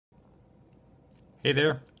Hey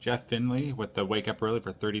there, Jeff Finley with the Wake Up Early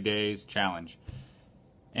for 30 Days Challenge.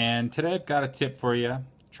 And today I've got a tip for you.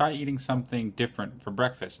 Try eating something different for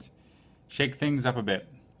breakfast. Shake things up a bit.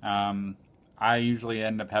 I usually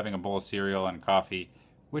end up having a bowl of cereal and coffee,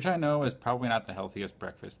 which I know is probably not the healthiest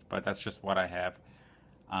breakfast, but that's just what I have.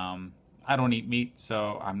 I don't eat meat,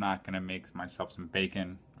 so I'm not going to make myself some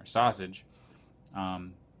bacon or sausage.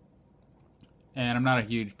 Um, and I'm not a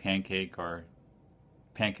huge pancake or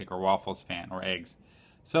waffles fan or eggs.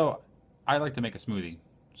 So I like to make a smoothie.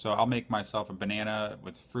 So I'll make myself a banana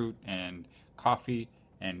with fruit and coffee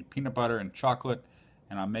and peanut butter and chocolate.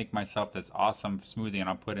 And I'll make myself this awesome smoothie and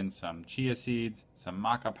I'll put in some chia seeds, some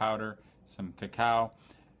maca powder, some cacao.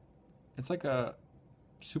 It's like a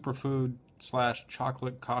superfood slash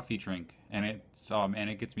chocolate coffee drink. And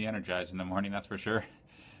it gets me energized in the morning, that's for sure.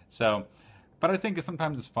 So, but I think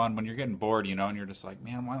sometimes it's fun when you're getting bored, and you're just like,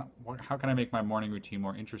 man, how can I make my morning routine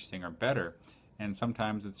more interesting or better? And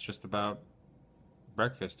sometimes it's just about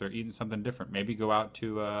breakfast or eating something different. Maybe go out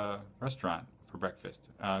to a restaurant for breakfast.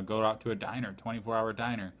 Go out to a diner, 24-hour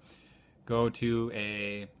diner. Go to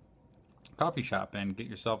a coffee shop and get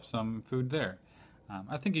yourself some food there.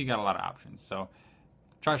 I think you got a lot of options. So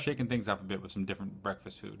try shaking things up a bit with some different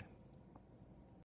breakfast food.